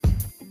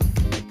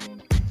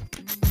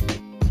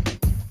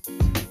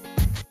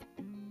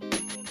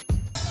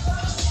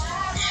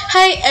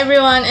Hi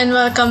everyone and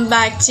welcome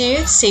back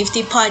to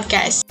Safety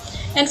Podcast.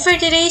 And for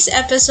today's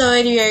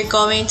episode, we are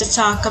going to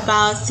talk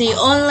about the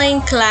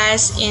online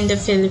class in the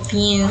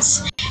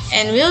Philippines.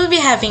 And we will be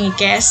having a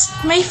guest,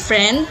 my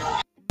friend.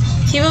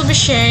 He will be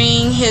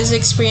sharing his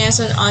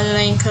experience on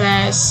online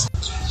class.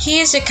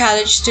 He is a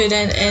college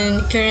student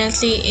and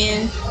currently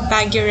in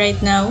Baguio right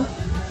now.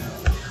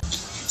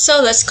 So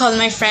let's call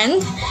my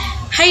friend.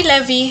 Hi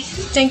Levi,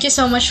 thank you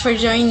so much for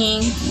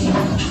joining.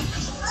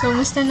 So,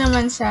 musta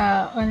naman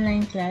sa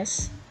online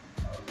class?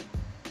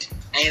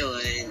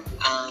 Ayun,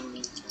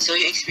 so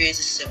yung experience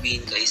na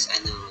sasabihin ko is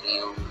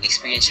yung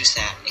experience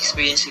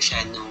ko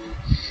siya nung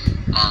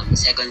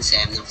second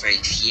sem ng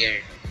first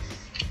year.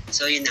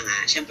 So yun na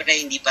nga, syempre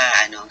hindi pa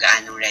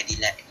gaanong ready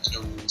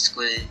yung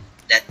school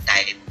that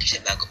time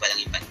kasi bago pa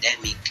lang yung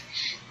pandemic.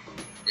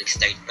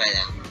 Nag-start pa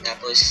lang.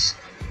 Tapos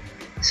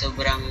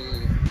sobrang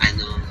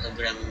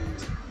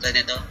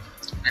ganito,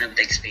 ano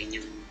ba explain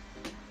yung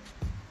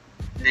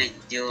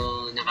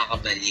medyo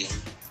nakakabaliw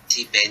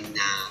isipin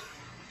na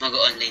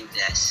mag-online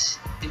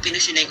class. Yung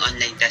pinush na yung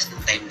online class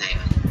ng time na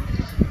yun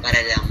para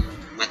lang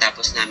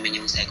matapos namin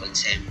yung second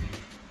sem.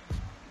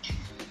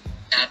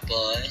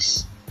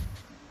 Tapos,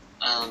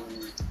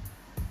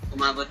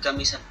 umabot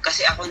kami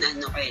kasi ako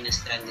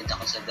na-stranded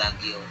ako sa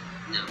Baguio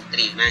ng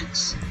 3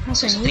 months. Okay.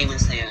 So, sa 3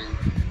 months na yun,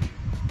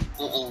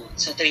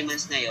 sa 3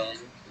 months na yun,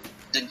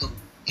 doon ko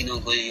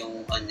ginugol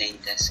yung online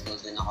class ko.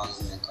 Doon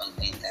ako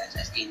nag-online class.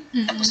 As in,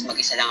 tapos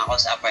mag-isa lang ako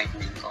sa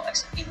apartment ko.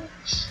 As in,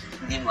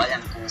 hindi mo alam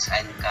kung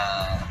saan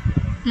ka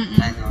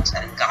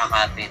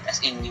kakapit.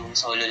 As in, yung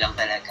solo lang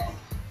talaga.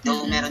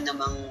 Though, meron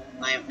namang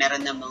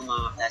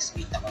mga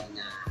classmate ako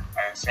na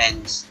or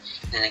friends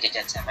na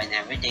nag-chat sa akin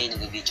everyday,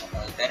 nag-video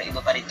call. Pero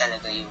iba pa rin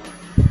talaga yung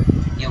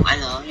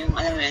alam mo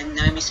yun,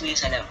 na-miss mo yung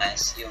sa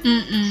labas.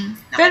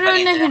 Pero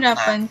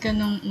nahirapan ka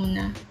nung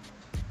una?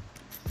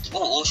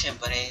 Oo,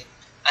 syempre.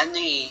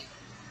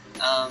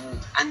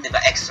 Diba,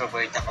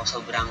 extrovert ako.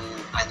 Sobrang,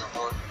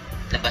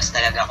 labas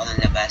talaga ako ng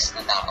labas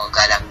na tao.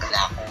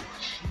 Galang-gala ako.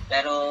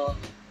 Pero,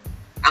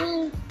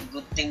 ang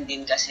good thing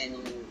din kasi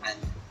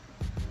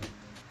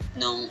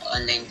nung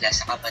online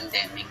class sa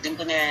pandemic, dun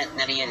ko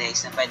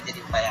na-realize na pwede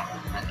rin pala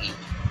akong maging,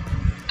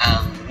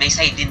 may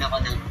side din ako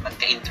ng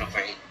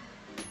pagka-introvert.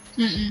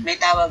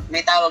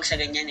 May tawag sa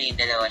ganyan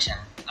dalawa siya.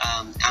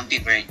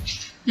 Ambivert.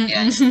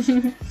 Yan.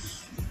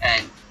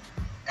 And,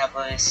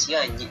 tapos,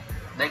 yun,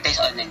 balik tayo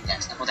sa online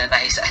class. Napunta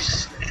tayo sa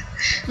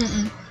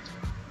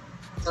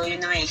So,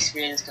 yun na may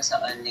experience ko sa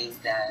online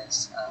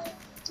class.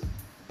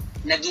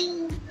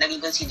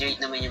 Naging considerate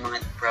naman yung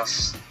mga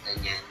profs,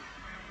 ganyan.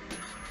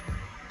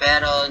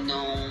 Pero,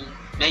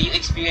 yung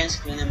experience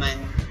ko naman,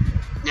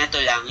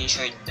 neto lang, yung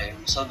short term,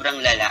 sobrang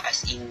lala,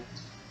 as in,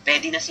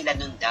 ready na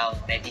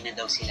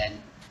daw sila.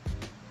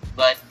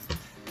 But,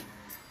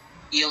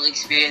 yung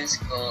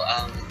experience ko,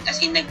 as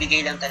in,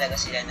 nagbigay lang talaga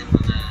sila ng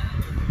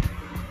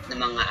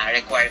mga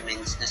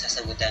requirements na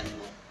sasagutan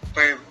mo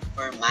per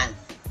month.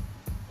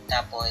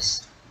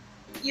 Tapos,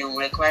 yung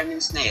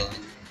requirements na yun,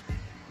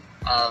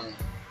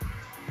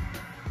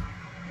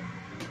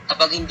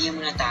 kapag hindi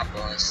mo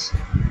natapos,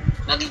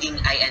 magiging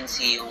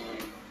INC yung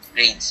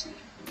grades mo.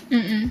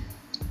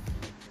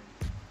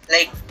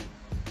 Like,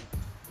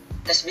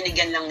 tas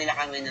binigyan lang nila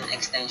kami ng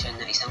extension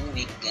na 1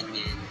 week,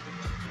 ganyan.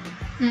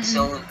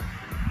 So,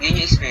 yun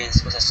yung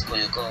experience ko sa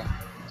school ko.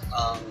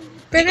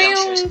 Pero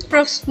yung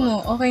prof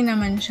mo, okay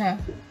naman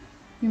siya?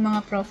 Yung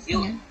mga prof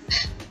niya?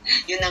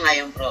 Yun na nga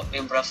yung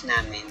prof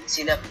namin.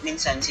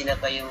 Minsan sila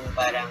pa yung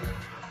parang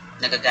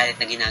nagagalit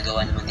na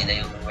ginagawa naman nila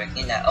yung work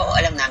nila. Oo,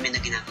 alam namin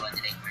na ginagawa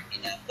nila yung work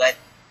nila. But,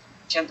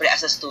 syempre,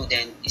 as a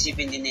student,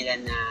 isipin din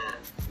nila na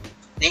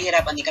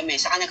nahihirapan din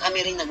kami. Saka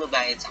kami rin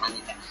nagbabayad sa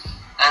kanila.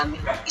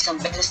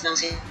 1 beses lang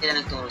sila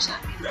nagturo sa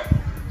amin.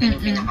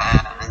 Yun yung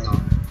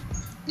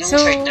yung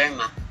so, short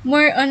term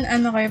more on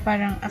kayo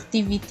parang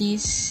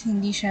activities,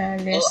 hindi siya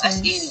lessons.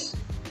 As in,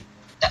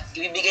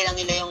 ibibigay lang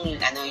nila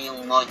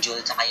yung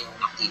module tsaka yung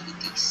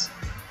activities.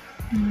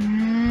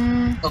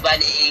 So,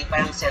 bali,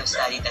 parang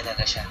self-study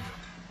talaga siya.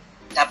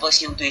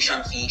 Tapos, yung tuition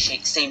fee,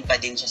 same pa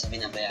din siya sa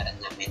binabayaran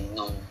namin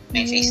nung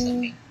may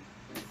face-to-face.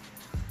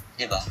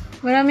 Diba?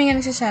 Maraming nga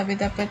nagsasabi,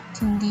 dapat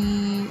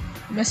hindi,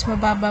 mas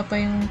mababa pa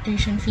yung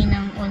tuition fee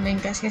ng online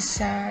class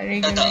kasi sa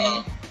regular.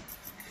 Totoo.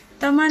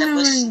 Tama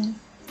naman.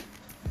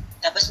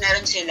 Tapos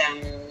meron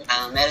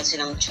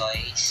silang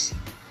choice.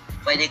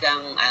 Pwede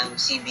kang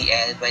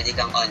CBL, pwede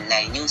kang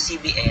online. Yung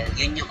CBL,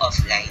 yun yung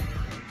offline.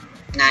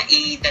 Na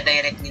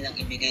i-direct nilang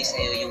ibigay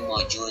sa'yo yung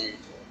module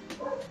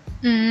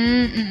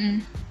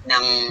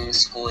ng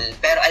school.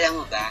 Pero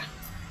alam mo ba,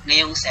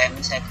 ngayong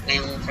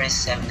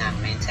first sem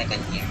namin,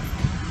 second year,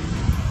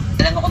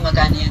 alam mo kung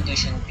magkano yung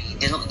tuition fee?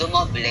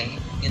 Dumoble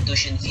yung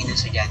tuition fee ng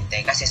estudyante.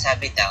 Kasi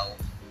sabi daw,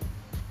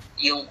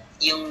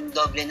 yung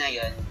doble na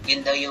yun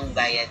daw yung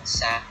bayad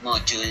sa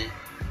module,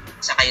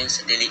 saka yung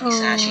sa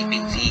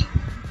shipping fee.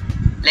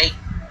 Like,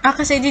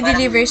 kasi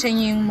i-deliver sa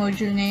inyo yung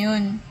module na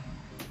yun.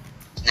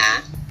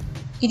 Na?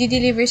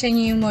 I-deliver sa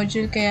inyo yung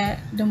module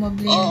kaya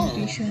dumoble yung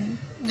tuition.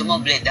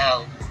 Dumoble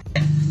daw.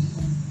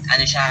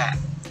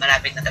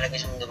 malapit na talaga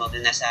siyang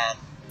dumable. Nasa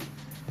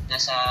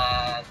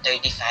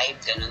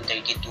 35, ganun,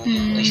 32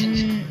 yung tuition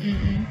fee.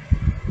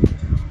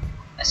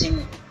 As in,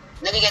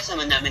 nagigets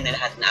naman namin na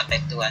lahat na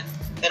apektuhan.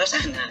 Pero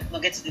sana,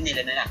 magets din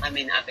nila na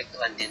kami na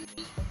apektuhan din.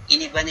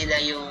 Iniba nila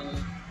yung,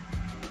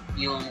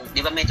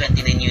 di ba may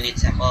 29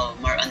 units ako,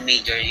 more on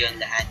major yon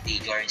lahat,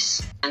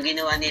 majors. Ang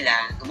ginawa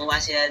nila, gumawa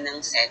sila ng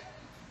set.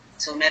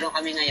 So, meron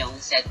kami ngayong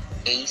set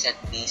A, set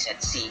B, set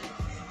C.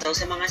 So,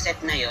 sa mga set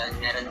na yon,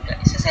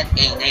 sa set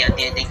A ngayon,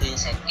 tinatake ko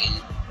yung set A.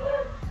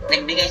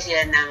 Nagbigay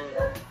sila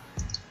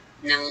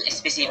ng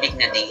specific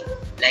na date.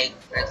 Like,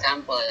 for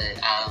example,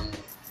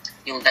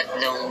 yung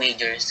tatlong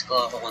majors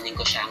ko, kukunin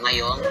ko siya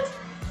ngayong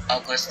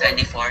August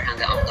 24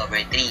 hanggang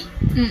October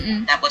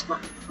 3. Tapos,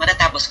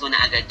 matatapos ko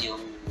na agad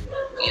yung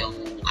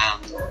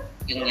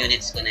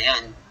units ko na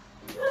yon.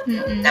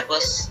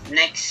 Tapos,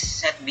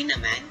 next set B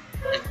naman,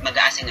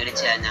 mag-a-assign ulit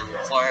sila ng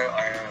 4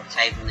 or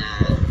 5 na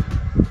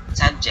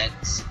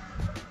subjects.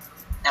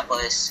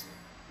 Tapos,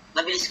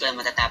 mabilis ko lang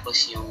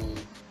matatapos yung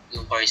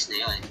course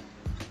na yon.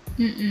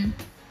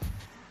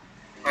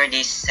 For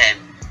this SEM.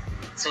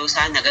 So,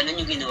 sana ganun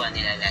yung ginawa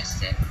nila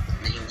last SEM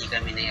na hindi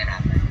kami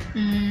nahirapan.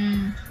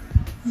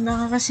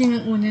 Baka kasi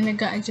nung una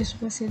nag-a-adjust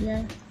pa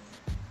sila.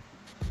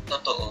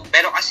 Totoo.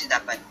 Pero kasi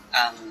dapat,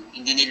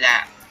 hindi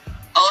nila,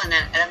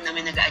 alam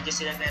namin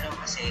nag-a-adjust sila, pero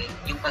kasi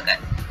yung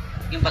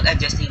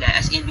pag-adjust nila,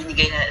 as in,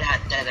 binigay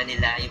lahat talaga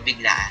nila yung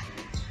biglaan.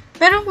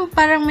 Pero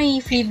parang may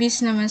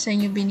freebies naman sa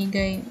inyo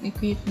binigay,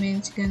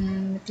 equipments,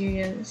 ganun,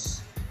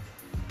 materials.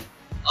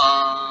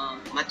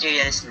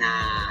 Materials na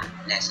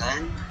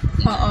lesson?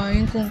 Oo,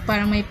 yung kung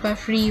parang may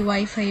pa-free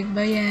wifi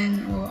ba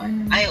yan, o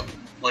ano? Ay,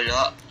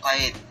 wala.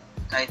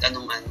 Kahit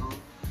anong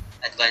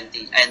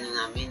advantage,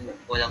 namin,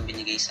 walang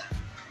binigay sa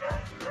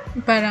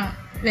parang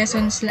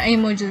lessons lang, ay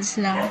modules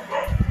lang.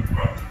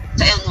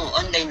 Sa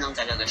online lang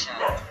talaga siya.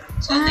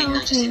 So, online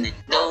lang siya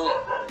Though,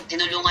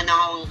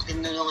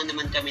 tinulungan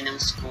naman kami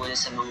ng school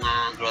sa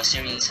mga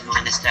groceries, sa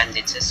mga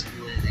na-stranded sa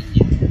school.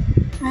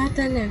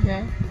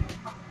 Talaga?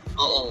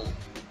 Oo.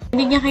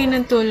 Bigyan kayo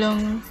ng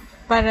tulong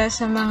para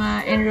sa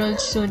mga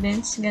enrolled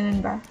students,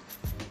 ganun ba?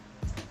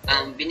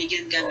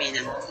 Binigyan kami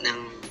ng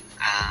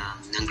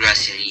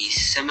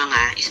groceries sa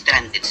mga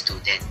stranded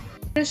student.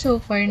 Pero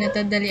so far,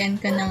 natadalian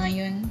ka na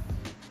ngayon?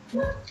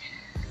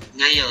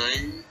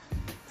 Ngayon,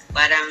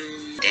 parang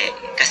hindi.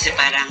 Kasi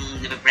parang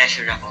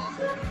nape-pressure ako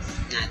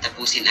na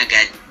tapusin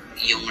agad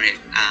yung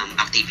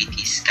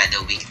activities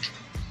kada week.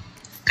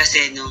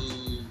 Kasi nung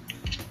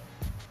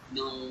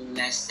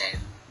last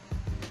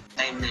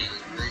time na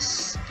yun,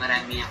 mas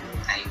marami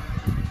akong time.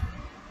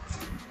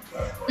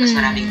 Mas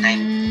maraming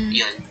time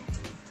yun.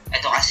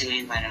 Ito kasi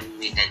ngayon parang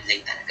may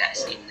deadline talaga,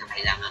 as in na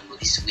kailangan mo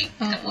this week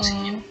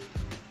tapusin yung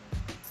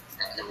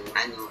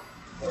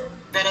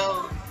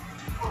Pero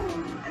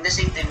at the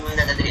same time,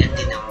 nadadalian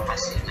din ako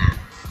kasi na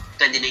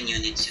 29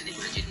 units yun,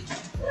 imagine.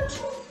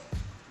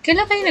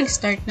 Kailan kayo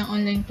nag-start ng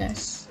online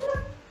class?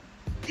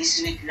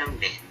 This week lang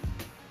din.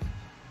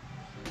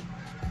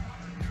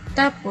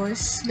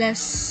 Tapos,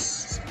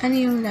 ano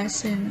yung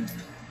lesson?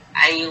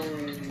 Yung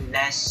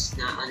last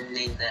na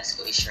online class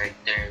ko is short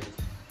term.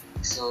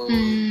 So,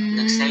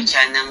 nag-start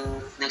siya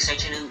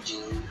ng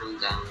June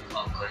hanggang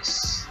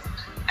August.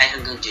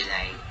 Hanggang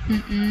July.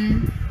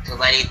 So,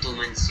 bali 2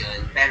 months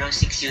yun. Pero 6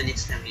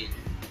 units lang yun.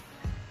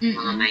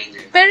 Mga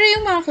minor. Pero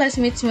yung mga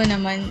classmates mo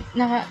naman,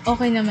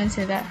 okay naman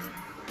sila?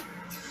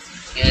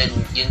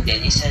 Yun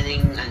din.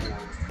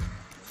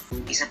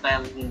 Isa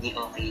pang hindi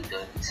okay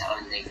doon sa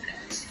online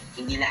class.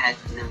 Hindi lahat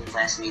ng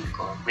classmate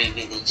ko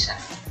privilege sa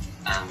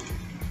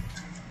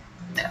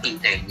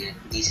internet.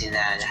 Hindi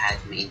sila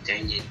lahat may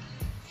internet.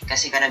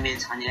 Kasi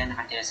karamihan sa kanila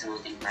nakatira sa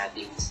mountain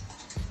province.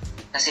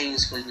 Kasi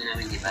yung school na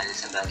namin, di ba,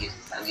 nasa Baguio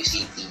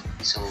City.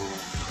 So,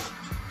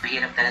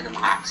 mahirap talaga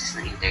maka-access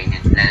ng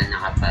internet, lalo na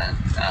kapag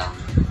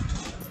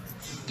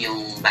yung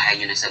bahay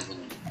nyo nasa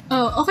bundok.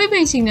 Okay ba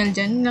yung signal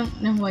dyan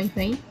ng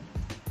wifi?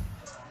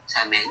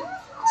 Sa amin?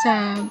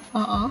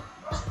 Oo.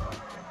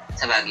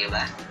 Sa Baguio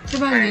ba? Sa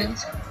Baguio?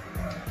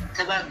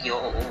 Sa Baguio,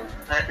 oo.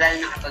 Lalo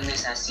na kapag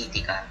nasa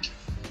city ka.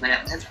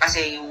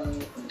 Kasi yung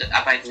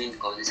apartment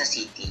ko nasa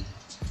city.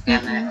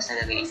 Kaya malakas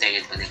talaga yung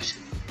internet connection.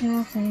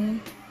 Okay.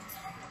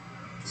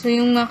 So,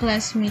 yung mga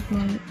classmate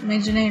mo,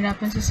 medyo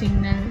nahirapan sa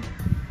signal?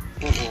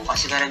 Oo,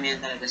 kasi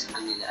karamihan talaga sa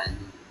kanila,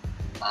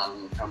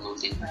 from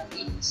mountain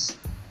province.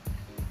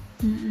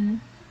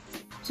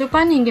 So,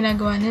 paano yung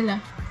ginagawa nila?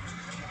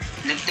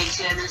 Nag-take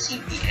sila ng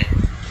CBL.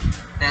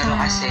 Pero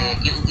kasi,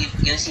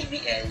 yung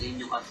CBL,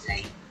 yun yung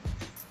offline.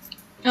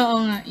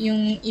 Oo nga,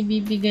 yung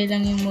ibibigay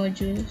lang yung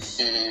modules.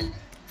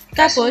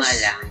 Tapos, kaso nga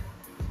lang,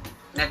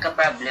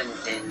 nagka-problem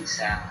din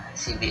sa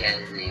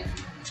CBL na yun.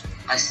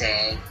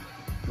 Kasi,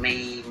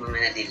 may mga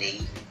na-delay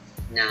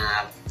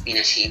na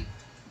pinaship,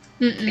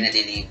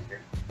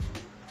 pinadeliver.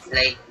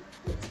 Like,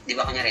 di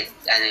ba kunyari,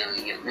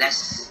 yung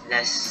last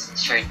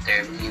short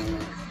term, yung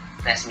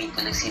classmate ko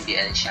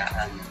nag-CBL siya,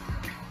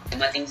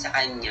 dumating sa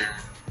kanya,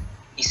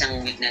 isang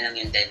week na lang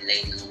yung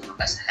deadline ng mga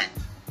basahan.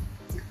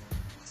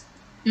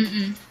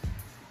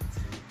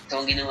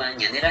 So, ang ginawa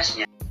niya, nirush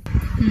niya.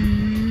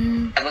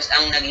 Tapos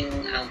ang naging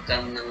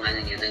outcome ng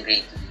ng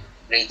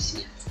grades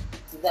niya,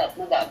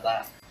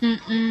 mababa.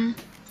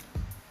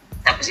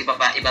 Tapos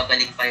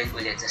ibabalik pa yun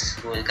ulit sa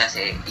school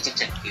kasi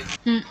i-check yun.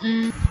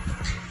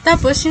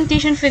 Tapos yung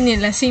tuition fee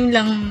nila, same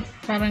lang,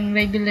 parang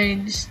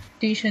regular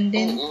tuition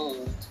din.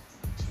 Oo.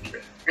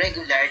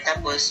 Regular,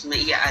 tapos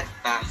may i-add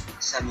pa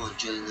sa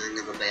module na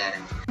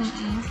nababayaran.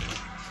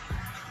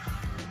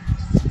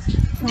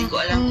 Hindi ko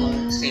alam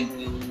kung same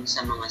yung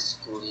sa mga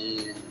school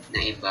na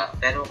iba,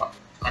 pero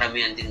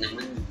karamihan din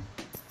naman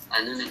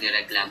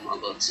nagreklamo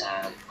about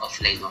sa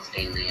offline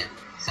na yan,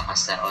 saka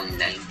sa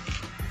online.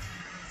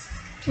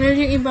 Well,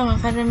 yung iba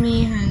nga,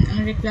 karamihan,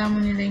 ang reklamo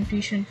nila yung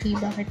tuition fee,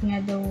 bakit nga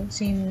daw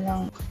same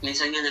lang?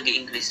 Minsan nga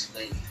nag-i-increase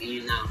pa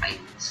yun yung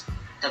nakakainis.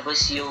 Tapos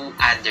yung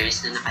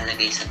others na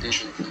nakalagay sa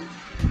tuition fee,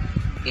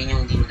 yun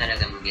yung hindi mo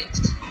talaga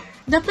mag-gets.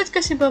 Dapat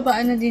kasi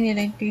babaan na din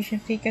nila yung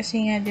tuition fee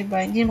kasi nga, di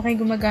ba, hindi naman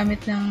kayo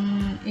gumagamit ng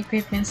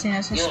equipments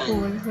nila sa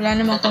school. Wala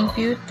namang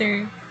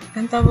computer.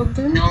 Ang tawag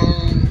doon?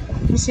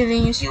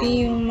 Miscellaneous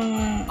fee, yung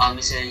mga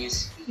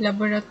miscellaneous fee.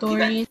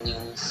 Laboratory. Diba,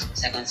 yung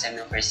second sem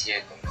ng first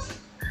year ko,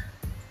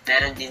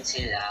 meron din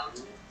silang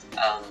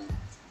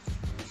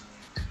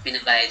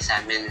pinabayad sa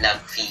amin lab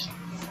fee.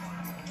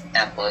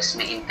 Tapos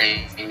may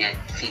internet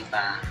fee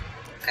pa.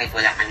 Kahit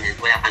wala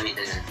kami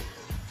doon.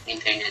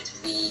 Internet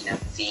fee, lab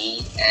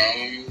fee,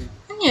 and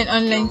ano yan?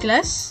 Online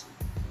class?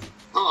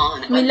 Oo,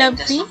 may lab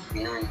fee?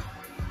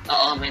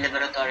 Oo, may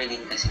laboratory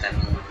din kasi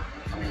kami ng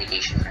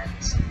communication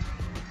arts.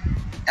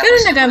 Pero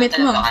nagamit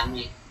mo?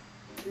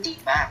 Hindi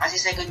pa, kasi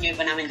second year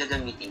pa namin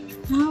gagamitin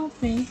yun.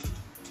 Okay.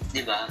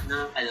 Diba?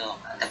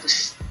 Nakakaloka.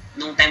 Tapos,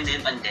 nung time na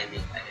yung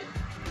pandemic, ayun.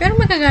 Pero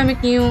magagamit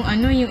niyo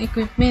yung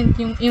equipment,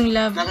 yung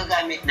lab?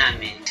 Magagamit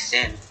namin,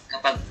 SEM,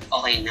 kapag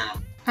okay na.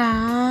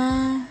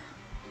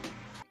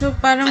 So,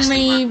 parang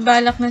may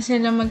balak na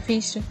sila mag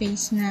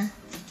face-to-face na.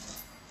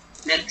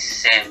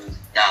 Next SEM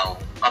daw,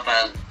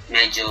 kapag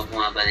medyo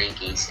bumaba na yung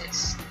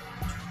cases.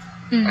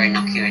 Or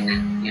na-cure na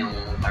yung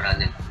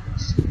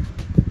coronavirus.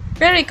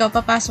 Pero ikaw,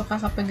 papasok ka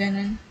kapag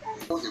ganun?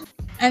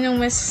 Anong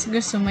mas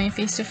gusto mo, yung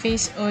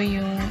face-to-face o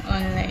yung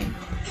online?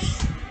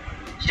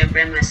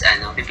 Siyempre, mas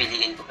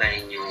pipiliin ko pa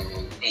rin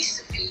yung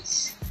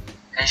face-to-face.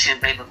 Kasi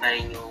siyempre, iba pa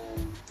rin yung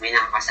may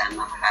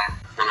nakakasama ka,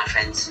 mga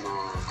friends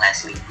mo,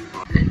 classmate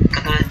mo.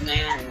 Katulad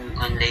ngayon,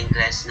 online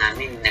class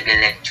namin,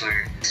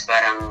 nag-lecture.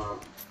 Parang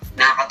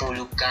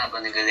nakakatulog ka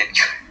habang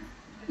nag-lecture.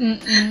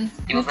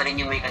 Iba pa rin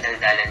yung may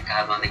kadaldalan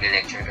ka habang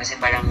nag-lecture. Kasi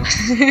parang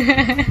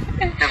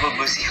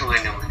nabubus yung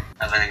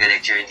habang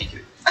nag-lecture.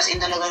 As in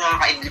talaga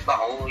nakaka-idlip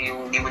ako.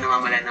 Yung di mo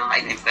namamala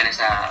nakaka-idlip ka na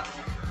sa...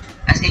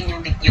 As in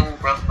yung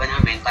prof pa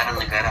namin parang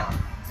nag-arap.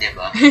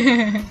 Diba?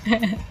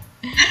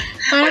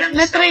 Parang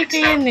na-try ko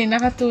yun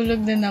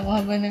nakatulog din ako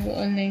habang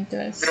nag-online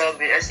class.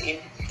 Grabe, as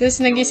in. Tapos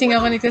nagising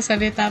ako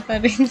nagsasalita pa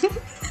rin.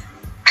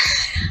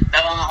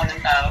 Tawang ako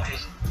ng tao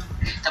eh.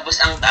 Tapos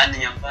ang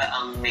niya pa,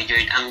 ang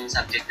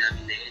subject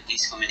namin na yun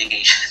is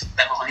communication.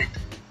 Tawa ko nito.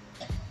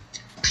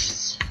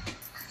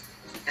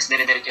 Tapos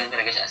dire-diretso yun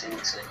talaga siya as in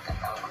magsulat ka,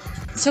 tawa ko.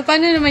 So,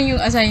 paano naman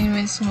yung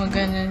assignments mo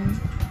ganun?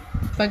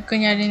 Pag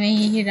kunyari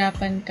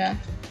nahihirapan ka?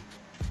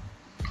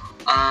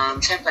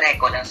 Siyempre,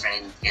 call a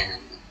friend,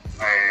 ganun.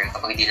 Or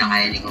kapag hindi na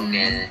kaya ni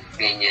Google,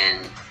 ganyan,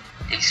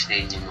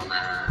 explain yung mga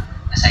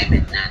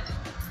assignment natin.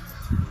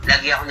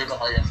 Lagi ako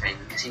nag-call a friend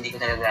kasi hindi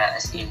ko talaga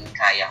as in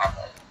kaya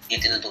kapag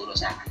hindi tinuturo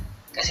sa akin.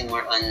 Kasi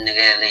more on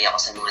nag-relay ako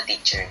sa mga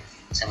teacher,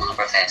 sa mga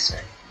professor.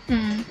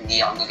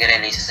 Hindi ako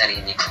nag-relay sa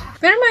sarili ko.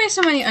 Pero maayos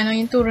naman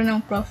yung turo ng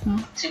prof mo.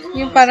 Siguro,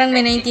 yung parang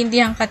may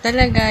naintindihan ka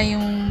talaga,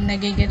 yung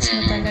nagigets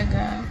mo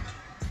talaga.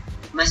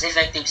 Mas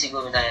effective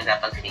siguro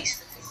talaga pag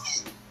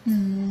face-to-face.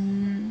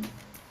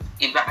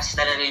 Iba kasi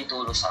talaga yung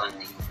turo sa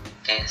online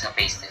kaya sa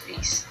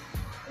face-to-face.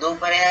 Though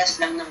parehas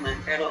lang naman,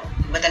 pero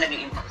iba talaga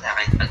yung impact sa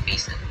akin pag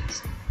face-to-face.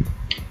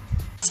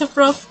 Sa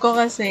prof ko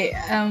kasi,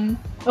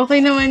 okay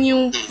naman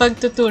yung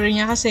pagtuturo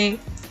niya kasi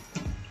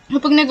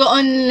kapag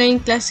nag-online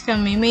class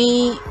kami,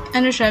 may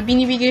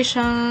binibigay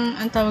siyang,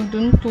 ang tawag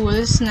dun,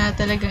 tools na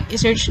talagang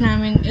i-search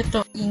namin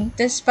ito.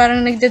 Tapos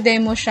parang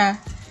nagda-demo siya.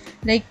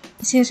 Like,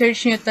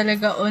 sin-search nyo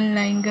talaga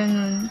online,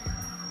 ganun.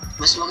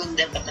 Mas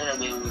maganda pa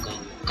talaga yung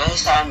ganun. Kasi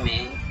sa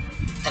amin,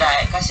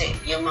 kasi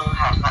yung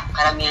mga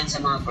karamihan sa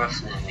mga prof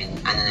namin,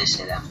 na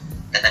sila,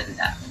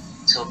 tatanda.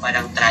 So,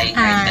 parang trying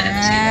hard talaga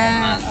sila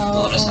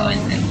magturo sa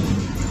online.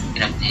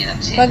 Hirap na hirap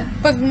sila.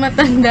 Pag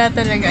matanda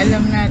talaga,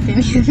 alam natin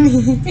yun.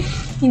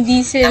 Hindi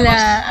sila,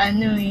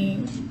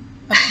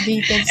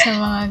 updated sa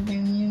mga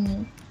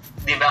ganyan.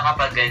 Di ba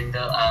kapag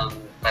ganito,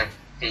 pag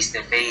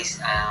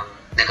face-to-face,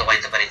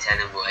 nagkakwento pa rin sila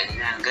ng buhay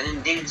nila. Ganun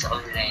din sa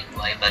online,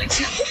 buhay pa rin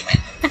sila ng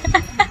kwento.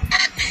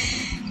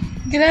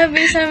 Grabe,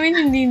 sa amin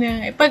hindi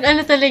na. Pag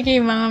talaga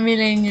yung mga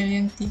millennial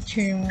yung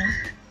teacher mo.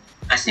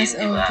 As in,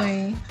 diba,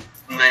 okay.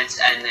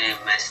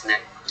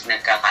 Mas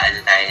nagkakaano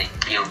tayo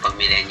yung pag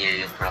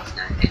millennial yung prof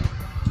natin.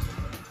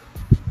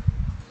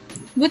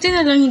 Buti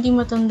na lang hindi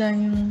matanda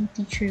yung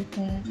teacher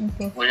ko. Yung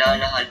prof. Wala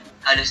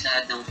halos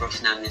lahat ng prof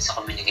namin sa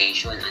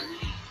communication,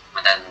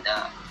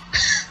 matanda.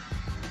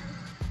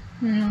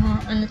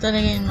 Ano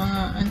talaga yung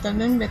mga,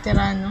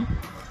 veterano?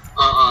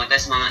 Oo,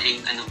 tas mga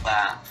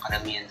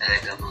karamihan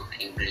talaga mga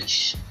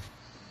English.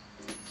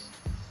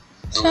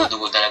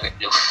 Dugo talaga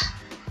yung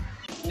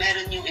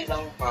meron yung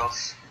ibang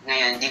prof.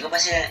 Ngayon,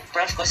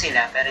 prof ko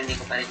sila, pero hindi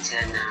ko pa rin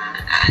sila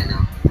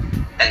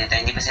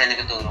hindi pa sila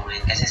nagtuturo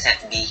ngayon kasi set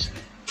B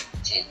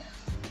sila.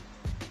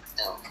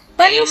 So,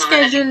 paano yung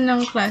schedule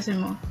ng klase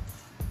mo?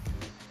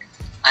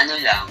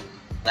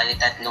 Bali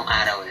 3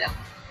 araw lang.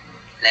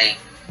 Like,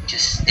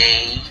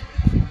 Tuesday,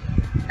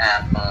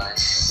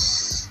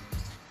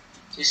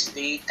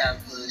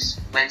 tapos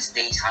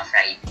Wednesday, sa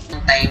Friday.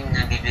 Yung time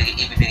na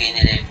ibibigay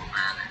nila yung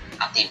mga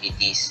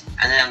activities.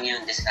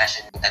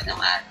 Discussion ng 3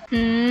 araw.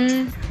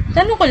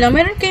 Tanong ko lang,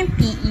 meron kayong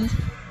PE?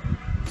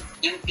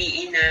 Yung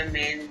PE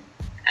namin,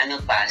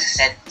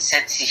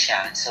 set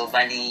siya. So,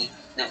 bali,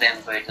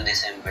 November to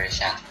December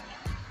siya.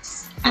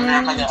 Ang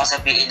nakakaloka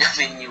sa PE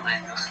namin yung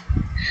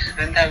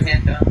ang tawag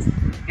nito,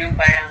 yung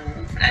parang,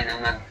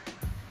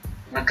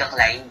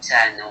 magka-climb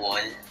sa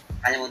wall.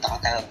 Kalimutan ko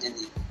tawag dun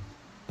eh.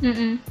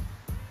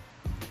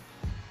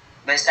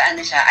 Basta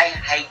siya,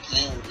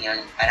 hiking. Yun,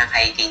 parang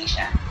hiking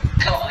siya.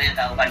 Tawa ko yung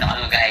tao, paano ka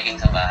mag-hiking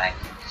sa bahay.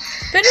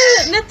 Pero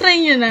na-try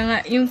nyo na nga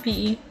yung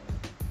PE?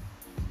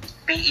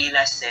 PE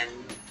last sem,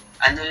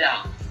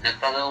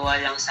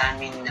 nagpagawa lang sa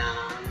amin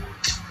ng,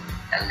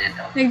 tawag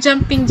nito.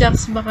 Nag-jumping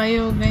jacks ba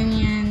kayo?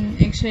 Ganyan,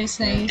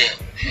 exercise?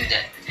 Hindi.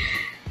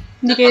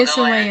 Hindi kayo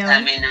sumayaw? Nagpagawa lang sa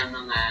amin ng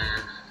mga,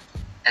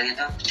 tawag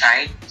nito,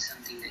 chart,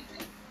 something like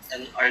that.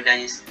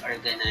 Organized.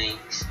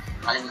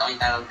 Kalimutan ko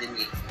yung tawag din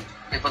eh.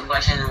 Nagpagawa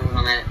siya ng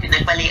mga,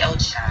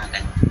 nagpa-layout siya,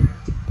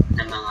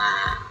 ng mga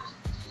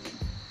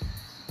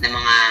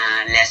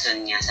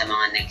lesson niya sa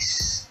mga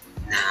next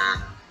na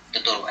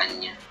tuturuan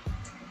niya.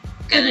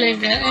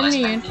 Talaga? Ano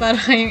yun? Para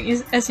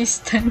kayong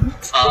assistant?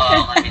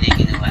 Oo, kami na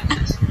yung ginawa.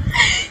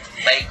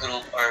 By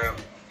group or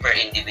per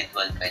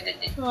individual, pwede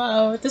din.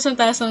 Wow, tapos ang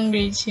taas ang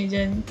grades niyo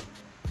dyan.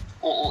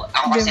 Oo,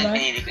 ako kasi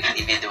pinili ko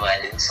individual.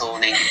 So,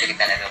 93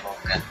 talaga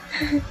bongga.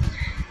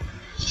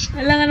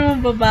 Alam nga naman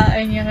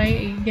babae niya kayo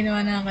eh. Ginawa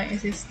na kayo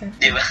assistant.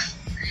 Diba?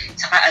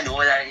 Saka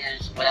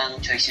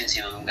walang choice yun si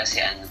ma'am kasi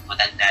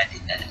matanda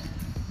din talaga.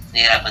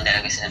 Nahirapan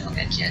talaga sila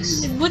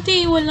mag-adjust.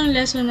 Buti walang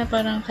lesson na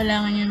parang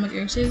kailangan nyo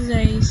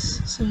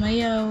mag-exercise,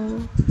 sumayaw.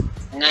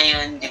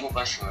 Ngayon, di ko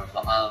pa sure.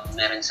 Baka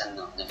meron sa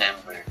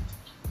November.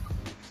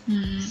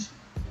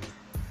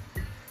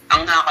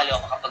 Ang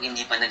nakakaloka kapag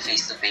hindi pa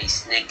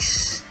nag-face-to-face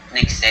next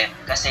sem.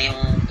 Kasi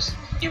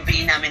yung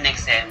PE namin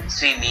next sem,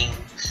 swimming.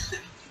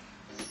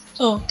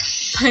 Oh,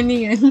 paano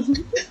yun?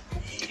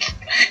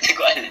 Hindi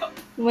ko alam.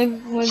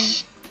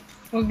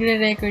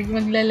 Magre-record,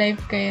 magla-live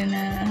kayo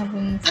na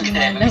habang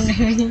sumalang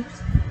ngayon.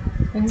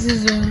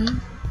 Magsa-zoom.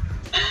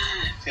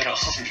 Pero,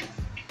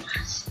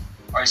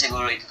 or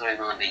siguro itutuloy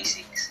mga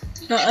basics.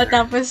 Oo,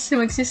 tapos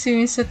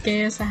magsiswimsuit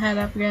kayo sa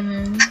harap,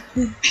 ganun.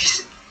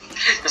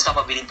 Tapos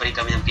papabiling pa rin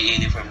kami ng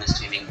PE uniform ng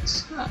swimming.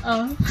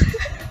 Oo.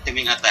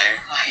 Swimming attire.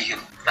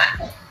 Ayun pa.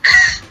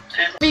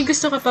 May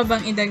gusto ka pa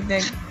bang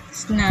idagdag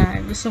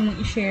na gusto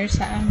mong i-share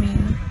sa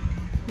amin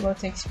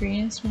about the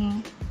experience mo?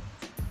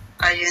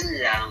 Ayun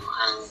lang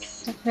ang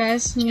sa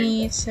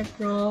classmates, sa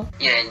prof.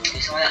 Yan,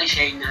 gusto ko lang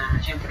i-share na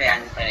syempre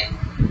pa rin.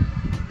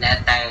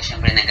 Lahat tayo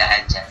syempre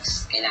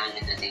nag-a-adjust. Kailangan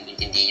natin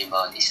intindihin yung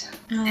bawat isa.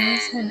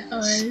 Sana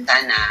all.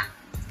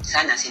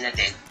 Sana sila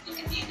din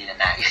intindihin nila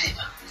tayo, di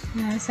ba?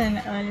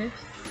 Sana all.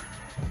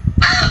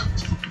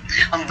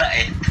 Ang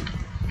bait.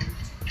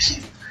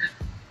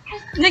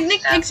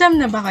 Nag-exam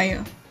na ba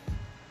kayo?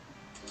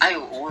 Ay,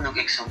 oo.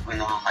 Nag-exam ko.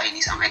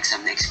 Nakakainis ang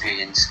exam na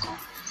experience ko.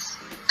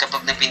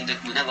 Kapag napindot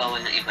mo na,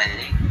 bawal na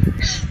ibalik.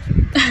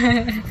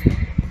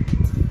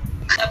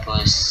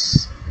 Tapos,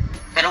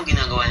 pero ang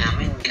ginagawa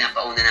namin,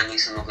 pinapauna namin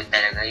sumugod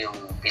talaga yung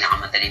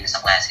pinakamadali na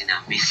sa klase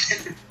namin.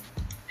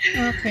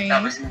 Okay.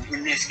 Tapos,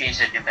 hindi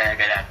screenshot yung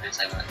talaga lahat ng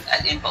sagot.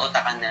 At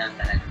pautakan na lang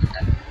talaga.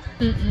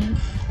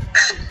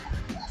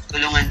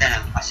 Tulungan na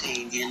lang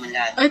kasi hindi naman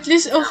lahat. At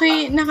least,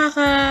 okay,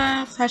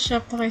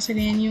 nakaka-catch up pa kayo sa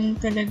ganyan yung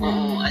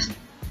talagang... Oo,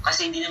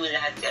 kasi hindi naman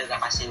lahat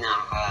talaga kasi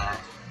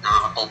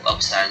nakaka-pop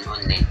up sa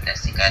online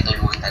kasi kaya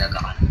tulungan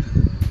talaga kami.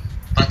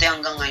 Pati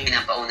hanggang ngayon,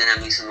 pinapauna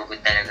namin sumugod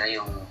talaga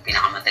yung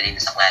pinakamadali na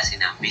sa klase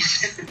namin.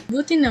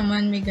 Buti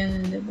naman may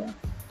ganun, diba?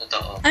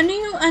 Totoo.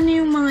 Ano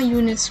yung mga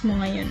units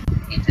mo ngayon?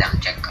 Wait lang,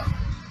 check ko.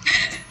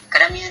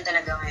 Karamihan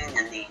talaga ngayon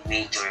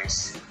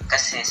majors.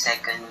 Kasi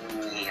second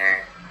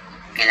year,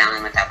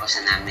 kailangan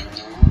matapos na namin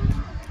yung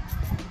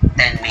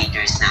 10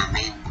 majors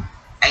namin.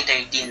 Ay,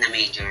 13 na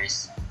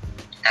majors.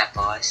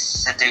 Tapos,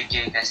 sa third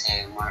year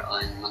kasi, more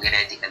on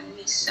mag-ready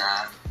kami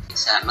sa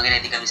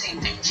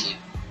internship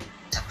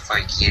sa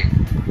fourth year.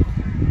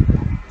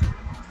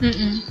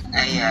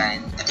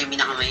 Ayan. Ito yung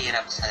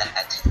pinakamahirap sa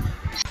lahat.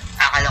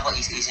 Akala ko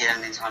easy lang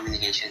din sa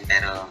communication,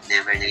 pero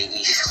never naging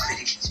easy sa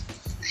communication.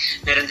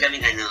 Meron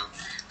kaming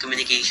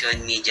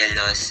communication, media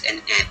laws,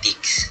 and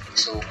ethics.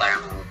 So,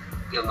 parang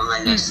yung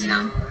mga laws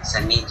sa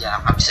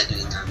media,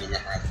 kapsaduhin namin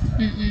lahat.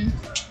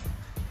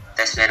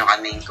 Tapos meron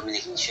kaming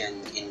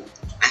communication in...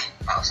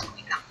 Pause ako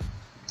lang.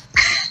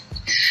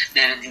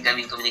 Meron din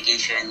kaming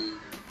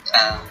communication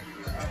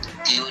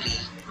theory,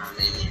 mga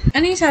ganyan.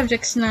 Ano yung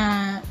subjects na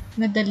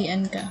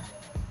nadalian ka?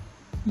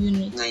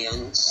 Unit.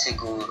 Ngayon,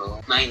 siguro,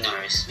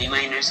 minors. May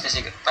minors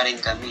kasi pa rin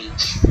kami.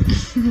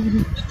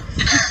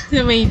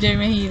 Sa major,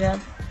 mahirap.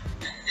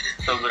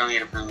 Sobrang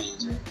hirap ng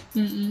major.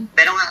 Mm-mm.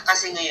 Pero nga,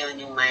 kasi ngayon,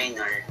 yung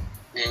minor,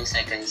 ngayong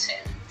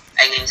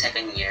ngayong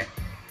second year,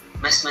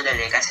 mas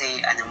madali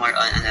kasi, more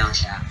on, lang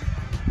siya,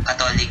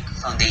 Catholic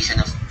Foundation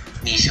of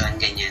Mission,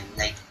 ganyan.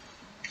 Like,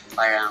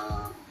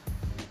 parang,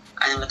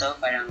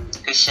 parang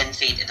Christian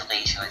Faith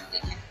Education,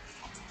 ganyan.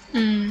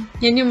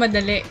 Yan yung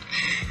madali.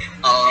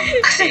 Oo,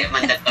 kasi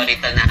mandatory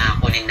to na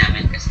kunin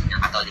namin kasi ng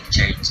Catholic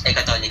Church,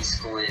 Catholic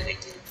School,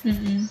 ganyan.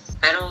 Mm-mm.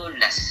 Pero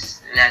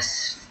last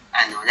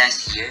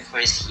year,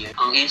 first year,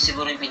 ang yun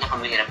siguro yung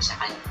pinakamahirap sa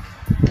kanya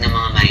ng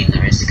mga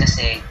minors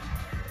kasi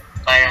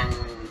parang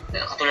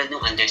katulad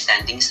ng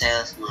understanding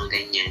self, mga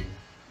ganyan,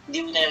 hindi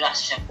mo talaga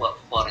kasi siya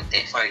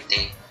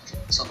forte.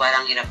 So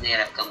parang hirap na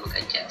hirap kang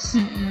mag-adjust.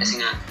 Mm-mm. Kasi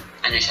nga,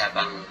 siya,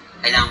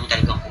 kailangan mo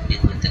talagang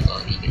kunin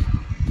mandatory.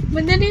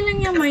 Madali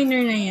lang yung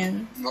minor na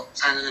yan.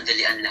 Sana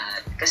nadalian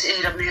lahat. Kasi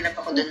hirap na hirap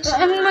ako dun sa...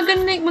 Ang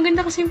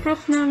maganda kasi yung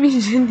prof namin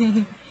dyan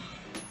eh.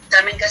 Sa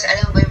amin kasi,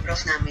 alam mo ba yung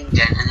prof namin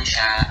dyan?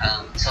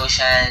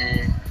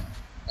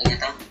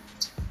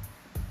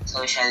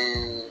 Social,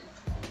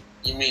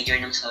 yung major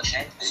ng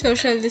social?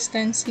 Social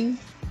distancing.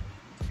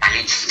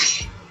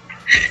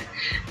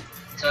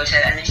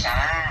 Social, siya?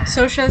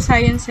 Social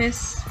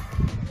sciences.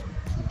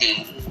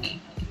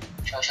 Hindi.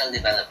 Social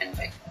development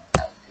ba?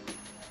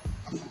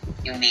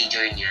 Yung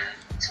major niya.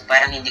 So,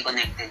 parang hindi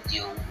connected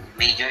yung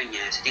major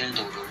niya sa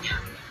tinuturo niya.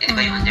 Hindi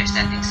ba yung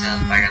understanding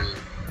self, parang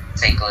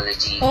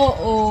psychology.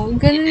 Oo,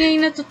 ganun nga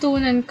yung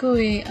natutunan ko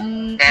eh.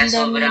 Kaya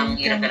sobrang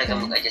hirap talaga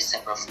mag-adjust sa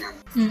prof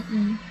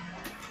namin.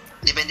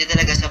 Depende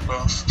talaga sa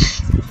prof.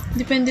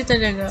 Depende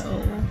talaga,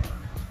 oo.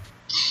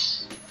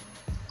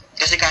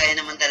 Kasi kaya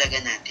naman talaga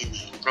natin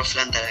eh. Prof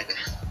lang talaga.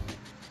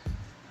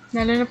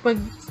 Lalo na pag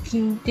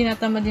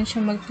tinatama din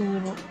siya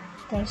magturo.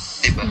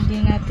 Tapos diba?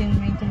 Hindi natin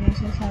maintindihan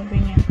sa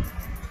sabi niya.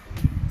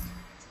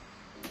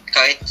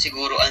 Kahit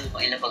siguro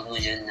ilapag mo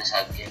dyan na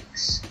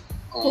subjects.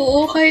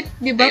 Oo, kahit,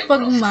 di ba,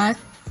 pag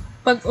math,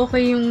 pag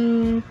okay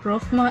yung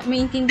prof,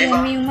 maintindihan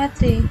mo yung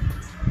math eh.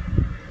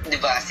 Di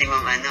ba, si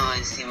ma'am,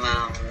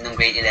 nung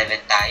grade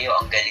 11 tayo,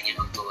 ang galing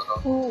niya magturo.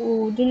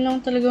 Oo, dun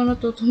lang talaga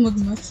natuto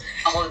mag-math.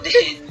 Ako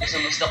din,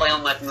 gusto ko yung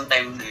math nung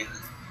time na yun.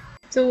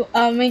 So,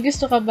 may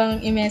gusto ka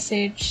bang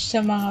i-message sa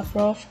mga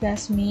prof,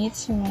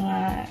 classmates, sa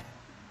mga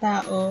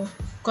tao,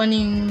 kung ano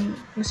yung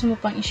gusto mo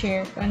pang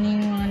i-share, kung ano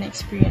yung mga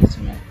na-experience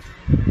mo?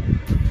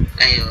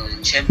 Ayun,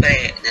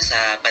 syempre,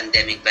 nasa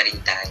pandemic pa rin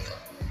tayo.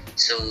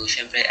 So,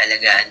 syempre,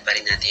 alagaan pa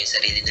rin natin yung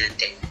sarili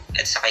natin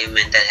at saka yung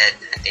mental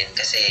health natin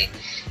kasi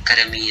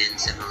karamihan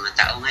sa mga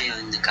tao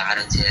ngayon,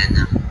 nagkakaroon sila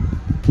ng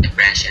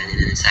depression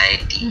and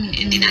anxiety.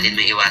 Hindi natin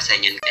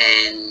maiwasan yun.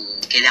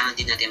 And kailangan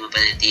din natin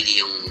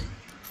mapanatili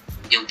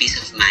yung peace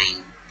of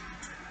mind.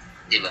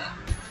 Diba?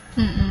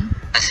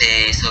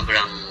 Kasi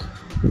sobrang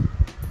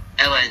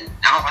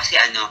ako kasi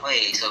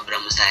sobrang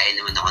masahe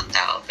naman akong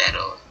tao,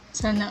 pero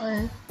sana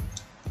all.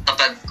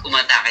 Kapag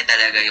umatake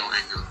talaga yung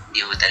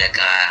hindi mo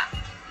talaga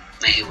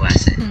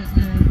maiiwasan.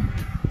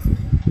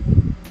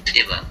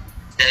 Diba?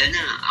 Dahil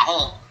na,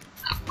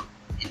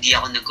 hindi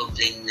ako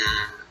nag-complain na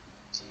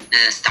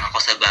na-stuck ako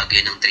sa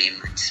Baguio ng 3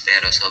 months,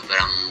 pero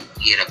sobrang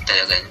hirap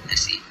talaga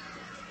kasi.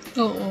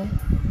 Oo.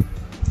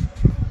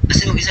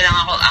 Kasi mag-isa lang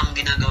ako, ang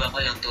ginagawa ko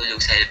lang tulog,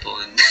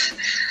 cellphone,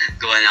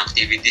 gawa ng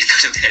activities,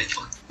 tulog,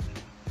 cellphone.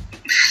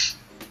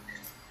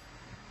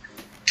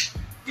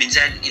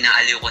 Minsan,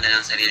 inaaliw ko na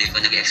lang sarili ko,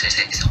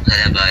 nag-exercise ako sa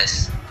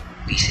labas.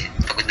 Visit,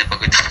 pagod na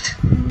pagod ako.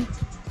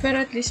 Pero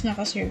at least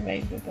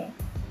nakasurvive, diba?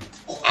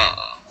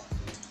 Oo.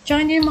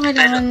 Tsaka hindi mo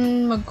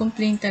kailangan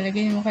mag-complain talaga,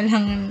 hindi mo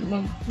kailangan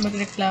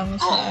magreklamo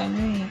sa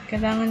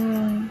Kailangan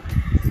mong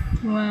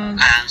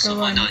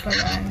magawa ng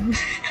paraan.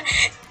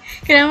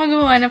 Kailangan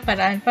magawa ng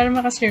paraan para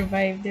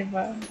makasurvive,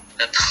 diba?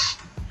 Totoo.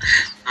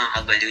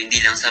 Makakabaliw, hindi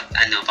lang sa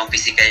pang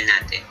physical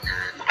natin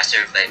na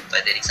makasurvive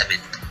pa din sa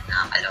mental.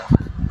 Nakakaloka.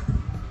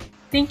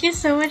 Thank you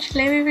so much,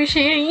 Levi, for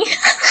sharing.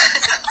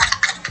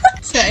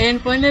 So,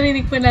 ayan po,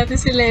 narinig po natin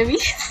si Levi.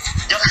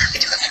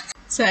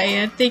 So,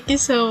 ayan, thank you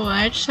so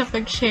much sa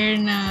pag-share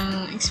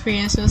ng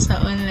experience mo sa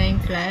online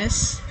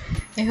class.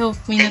 I hope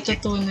may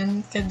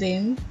natutunan ka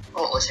din.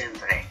 Oo,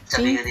 siyempre.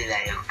 Sabi nga nila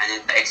yung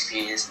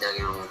experience daw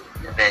yung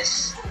the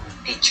best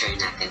teacher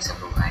natin sa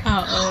buhay.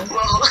 Oo.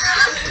 Wow!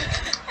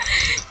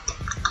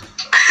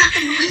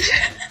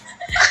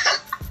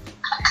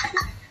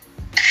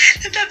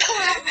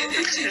 Natatawa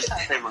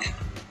ako.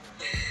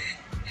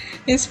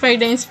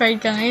 Inspired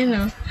ka ngayon,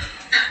 no?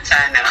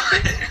 Sana.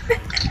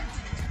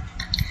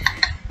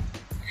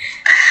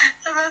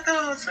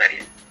 Natatawa.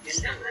 Sorry.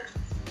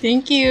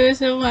 Thank you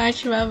so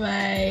much.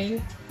 Bye-bye.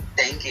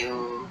 Thank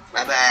you.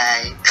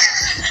 Bye-bye.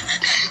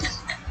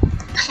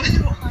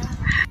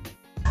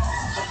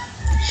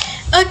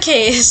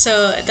 Okay,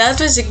 so that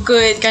was a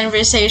good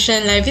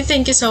conversation, Levy.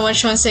 Thank you so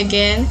much once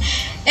again.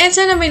 And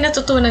sana may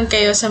natutunan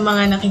kayo sa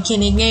mga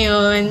nakikinig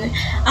ngayon.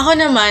 Ako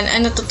naman,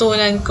 ang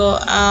natutunan ko,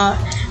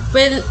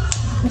 well,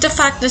 the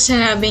fact na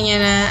sinabi niya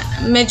na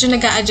medyo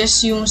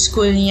nag-a-adjust yung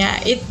school niya,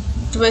 it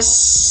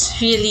was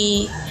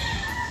really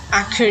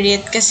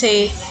accurate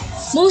kasi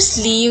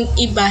mostly yung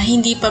iba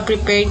hindi pa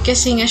prepared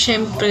kasi nga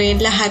syempre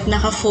lahat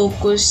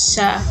nakafocus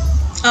sa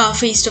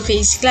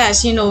face-to-face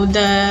class,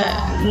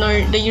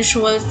 the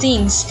usual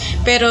things.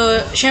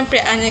 Pero syempre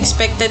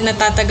unexpected na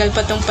tatagal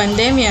pa tong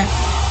pandemya.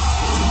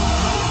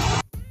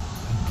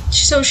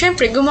 So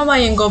syempre gumawa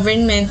yung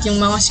government,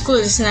 yung mga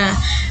schools na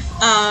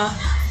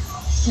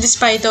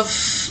despite of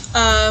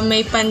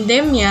may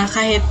pandemya,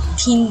 kahit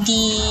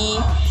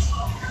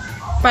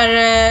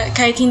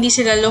hindi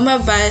sila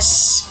lumabas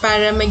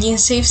para maging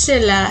safe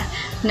sila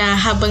na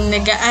habang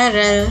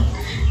nag-aaral,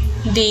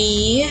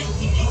 they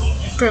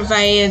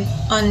provide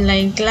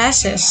online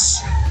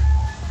classes.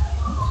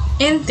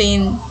 And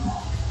then,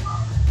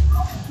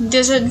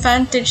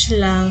 disadvantage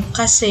lang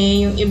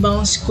kasi yung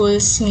ibang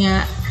schools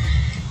nga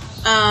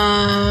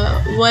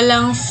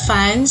walang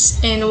funds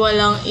and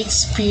walang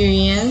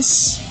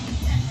experience.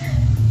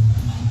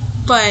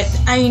 But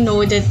I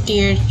know that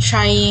they're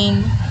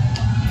trying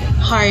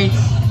hard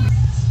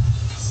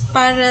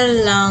para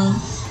lang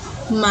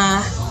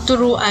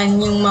maturuan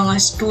yung mga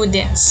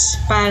students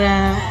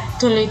para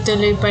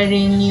tuloy-tuloy pa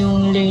rin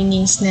yung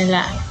learnings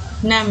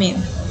namin.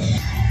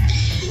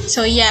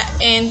 So yeah,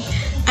 and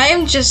I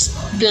am just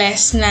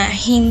blessed na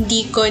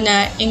hindi ko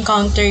na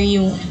encounter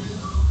yung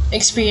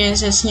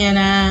experiences niya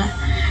na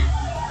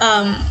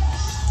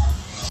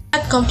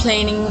not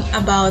complaining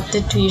about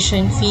the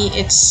tuition fee.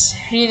 It's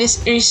really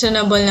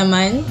reasonable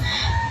naman.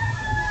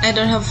 I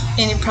don't have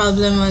any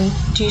problem on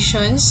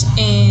tuitions,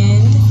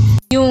 and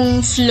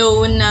yung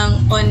flow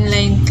ng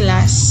online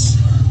class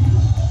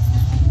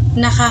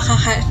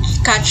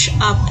nakaka-catch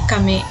up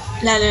kami,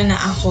 lalo na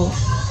ako.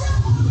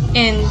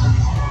 And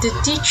the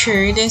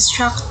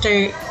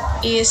instructor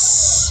is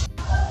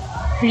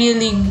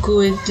really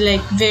good,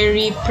 like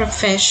very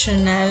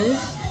professional.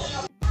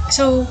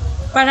 So,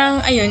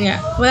 parang ayun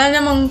nga, wala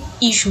namang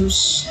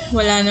issues,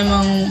 wala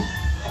namang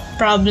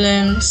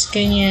problems,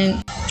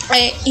 ganyan.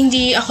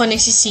 Hindi ako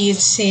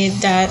nagsisisi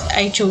that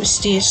I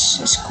chose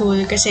this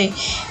school kasi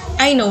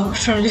I know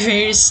from the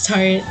very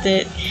start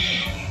that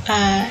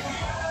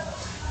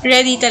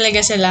ready talaga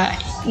sila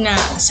na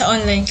sa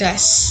online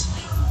class.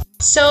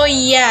 So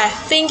yeah,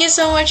 thank you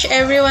so much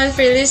everyone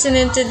for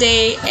listening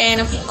today,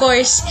 and of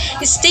course,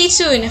 stay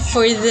tuned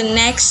for the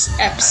next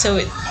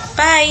episode.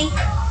 Bye!